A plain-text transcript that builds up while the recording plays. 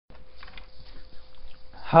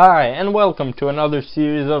Hi and welcome to another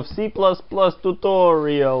series of C++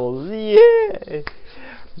 tutorials. Yay!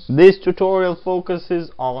 This tutorial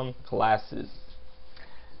focuses on classes.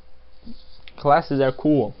 Classes are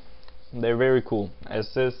cool. They're very cool, as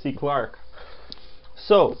says C. Clarke.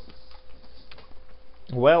 So,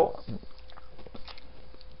 well,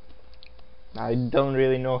 I don't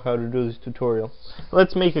really know how to do this tutorial.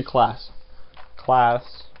 Let's make a class.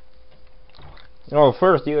 Class. Oh,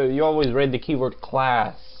 first you always read the keyword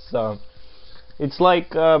class. It's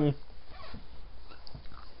like I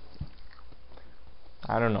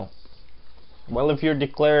don't know. Well, if you're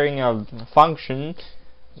declaring a function,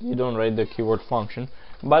 you don't write the keyword function.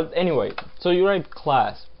 But anyway, so you write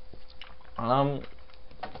class. I'm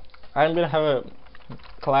gonna have a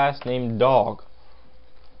class named dog,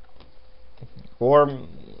 or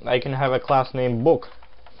I can have a class named book.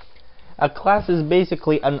 A class is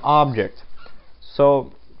basically an object.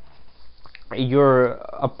 So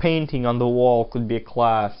a painting on the wall could be a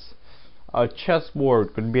class. A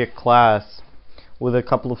chessboard could be a class with a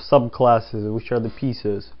couple of subclasses, which are the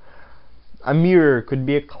pieces. A mirror could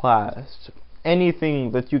be a class.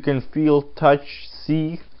 Anything that you can feel, touch,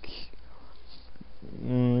 see,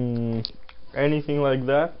 anything like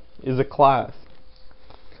that is a class.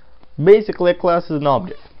 Basically, a class is an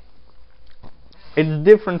object. It's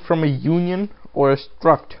different from a union or a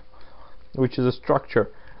struct, which is a structure.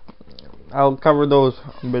 I'll cover those,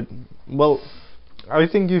 but well, I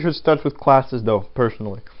think you should start with classes though,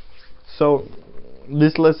 personally. So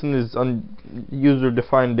this lesson is on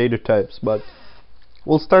user-defined data types, but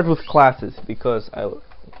we'll start with classes because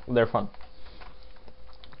they're fun.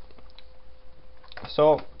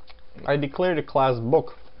 So I declared a class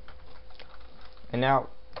book, and now,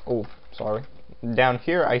 oh sorry, down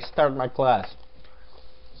here I start my class.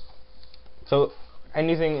 So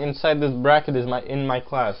anything inside this bracket is in my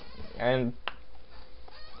class. And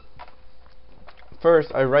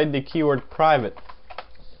first I write the keyword private.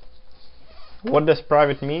 What does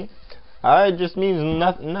private mean? It just means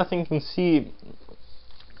nothing can see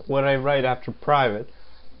what I write after private,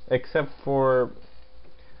 except for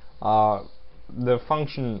the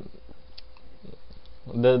function,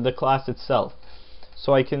 the class itself.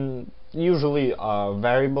 So I can usually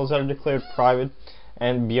variables are declared private.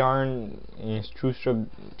 And Bjarne Stroustrup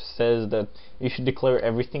says that you should declare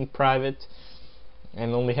everything private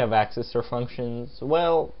and only have accessor functions.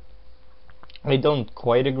 Well, I don't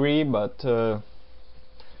quite agree, but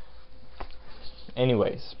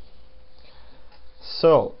anyways.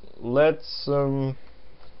 So let's well,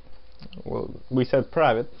 we said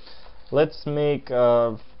private. Let's make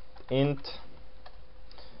int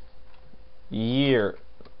year.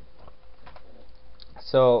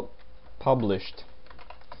 So published.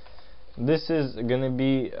 This is gonna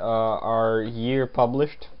be our year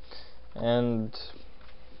published, and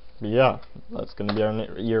yeah, that's gonna be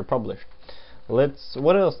our year published.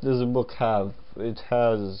 What else does the book have? It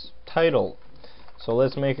has title, so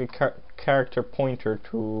let's make a character pointer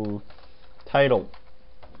to title.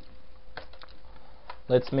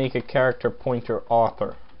 Let's make a character pointer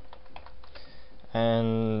author,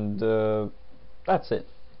 and that's it.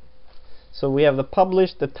 So we have the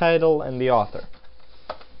published, the title, and the author.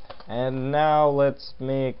 And now let's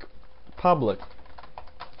make public.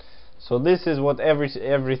 So this is what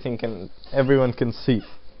everyone can see.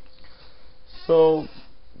 So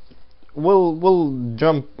we'll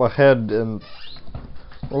jump ahead and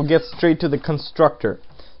we'll get straight to the constructor.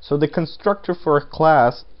 So the constructor for a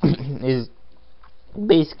class is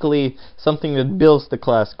basically something that builds the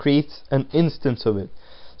class, creates an instance of it.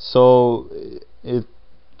 So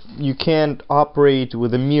you can't operate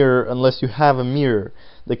with a mirror unless you have a mirror.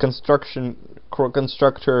 The constructor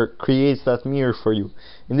creates that mirror for you.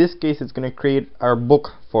 In this case, it's going to create our book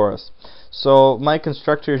for us. So my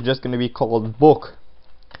constructor is just going to be called book.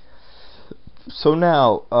 So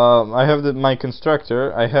now I have my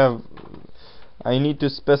constructor. I need to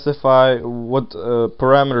specify what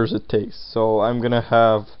parameters it takes. So I'm going to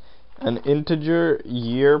have an integer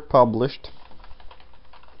year published.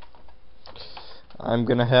 I'm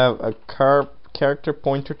gonna have a character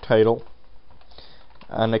pointer title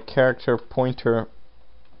and a character pointer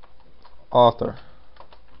author.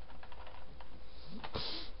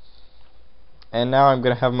 And now I'm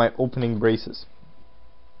gonna have my opening braces.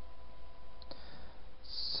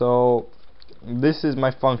 So this is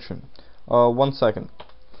my function. 1 second.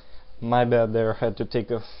 My bad there, I had to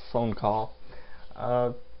take a phone call.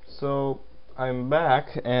 So I'm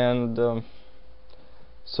back, and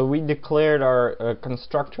so we declared our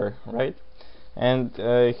constructor, right? And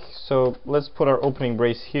so let's put our opening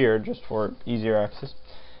brace here just for easier access.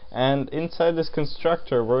 And inside this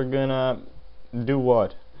constructor we're gonna do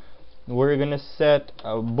what? We're gonna set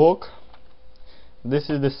a book. This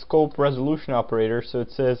is the scope resolution operator, so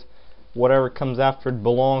it says whatever comes after it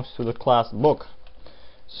belongs to the class book.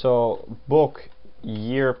 So book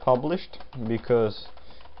year published, because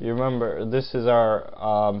you remember this is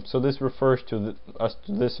our so this refers to us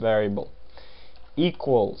to this variable,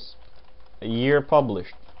 equals year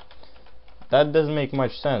published. That doesn't make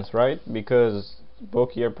much sense, right? Because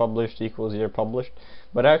book year published equals year published,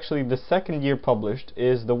 but actually the second year published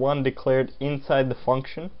is the one declared inside the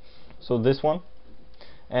function, so this one.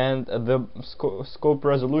 And the scope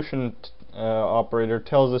resolution operator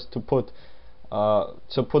tells us to put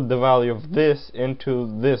the value of this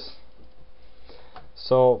into this.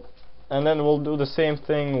 So, and then we'll do the same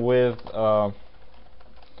thing with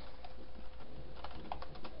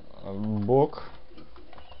book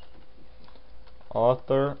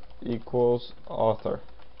author equals author.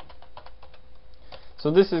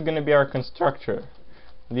 So this is going to be our constructor.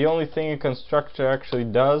 The only thing a constructor actually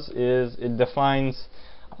does is it defines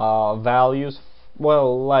values.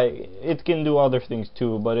 Well, like, it can do other things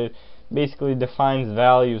too, but it basically defines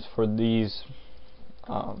values for these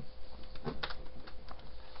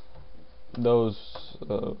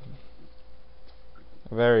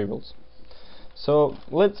variables. So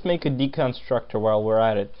let's make a deconstructor while we're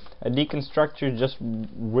at it. A deconstructor is just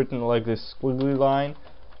written like this squiggly line,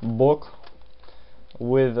 book,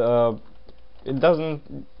 with it doesn't,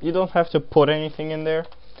 you don't have to put anything in there,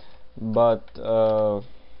 but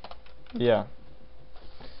yeah,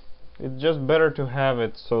 it's just better to have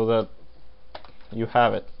it so that you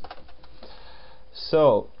have it.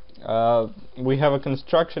 So we have a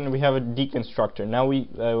construction and we have a deconstructor. Now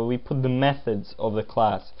we put the methods of the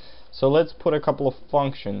class. So let's put a couple of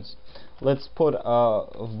functions. Let's put a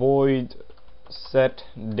void set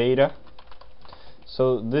data.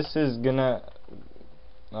 So this is gonna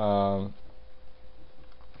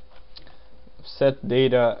set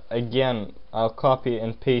data again. I'll copy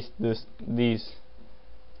and paste these.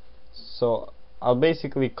 So I'll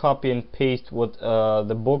basically copy and paste what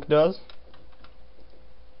the book does.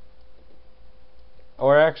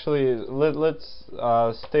 Or actually, let's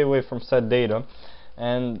stay away from set data.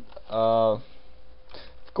 And of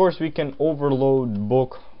course we can overload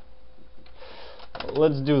book.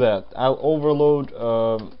 Let's do that. I'll overload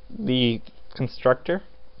the constructor.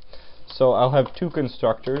 So I'll have two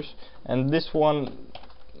constructors, and this one,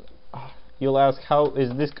 you'll ask, how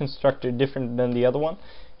is this constructor different than the other one?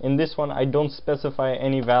 In this one I don't specify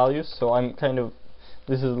any values, so I'm kind of,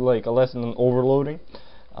 this is like a lesson on overloading.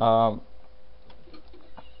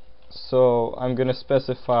 So I'm gonna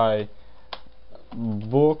specify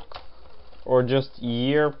book, or just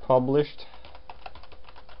year published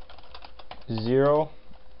 0,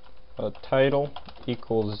 title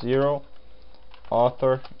equals 0,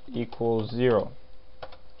 author equals 0.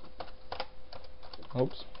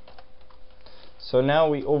 Oops. So now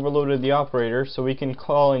we overloaded the operator, so we can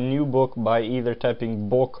call a new book by either typing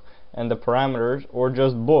book and the parameters, or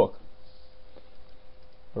just book,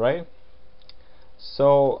 right?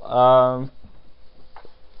 So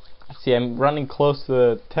see, I'm running close to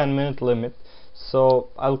the 10-minute limit, so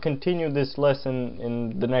I'll continue this lesson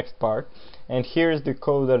in the next part. And here's the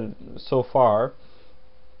code that so far.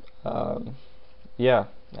 Yeah,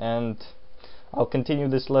 and I'll continue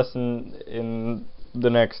this lesson in the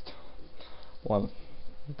next one.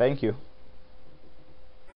 Thank you.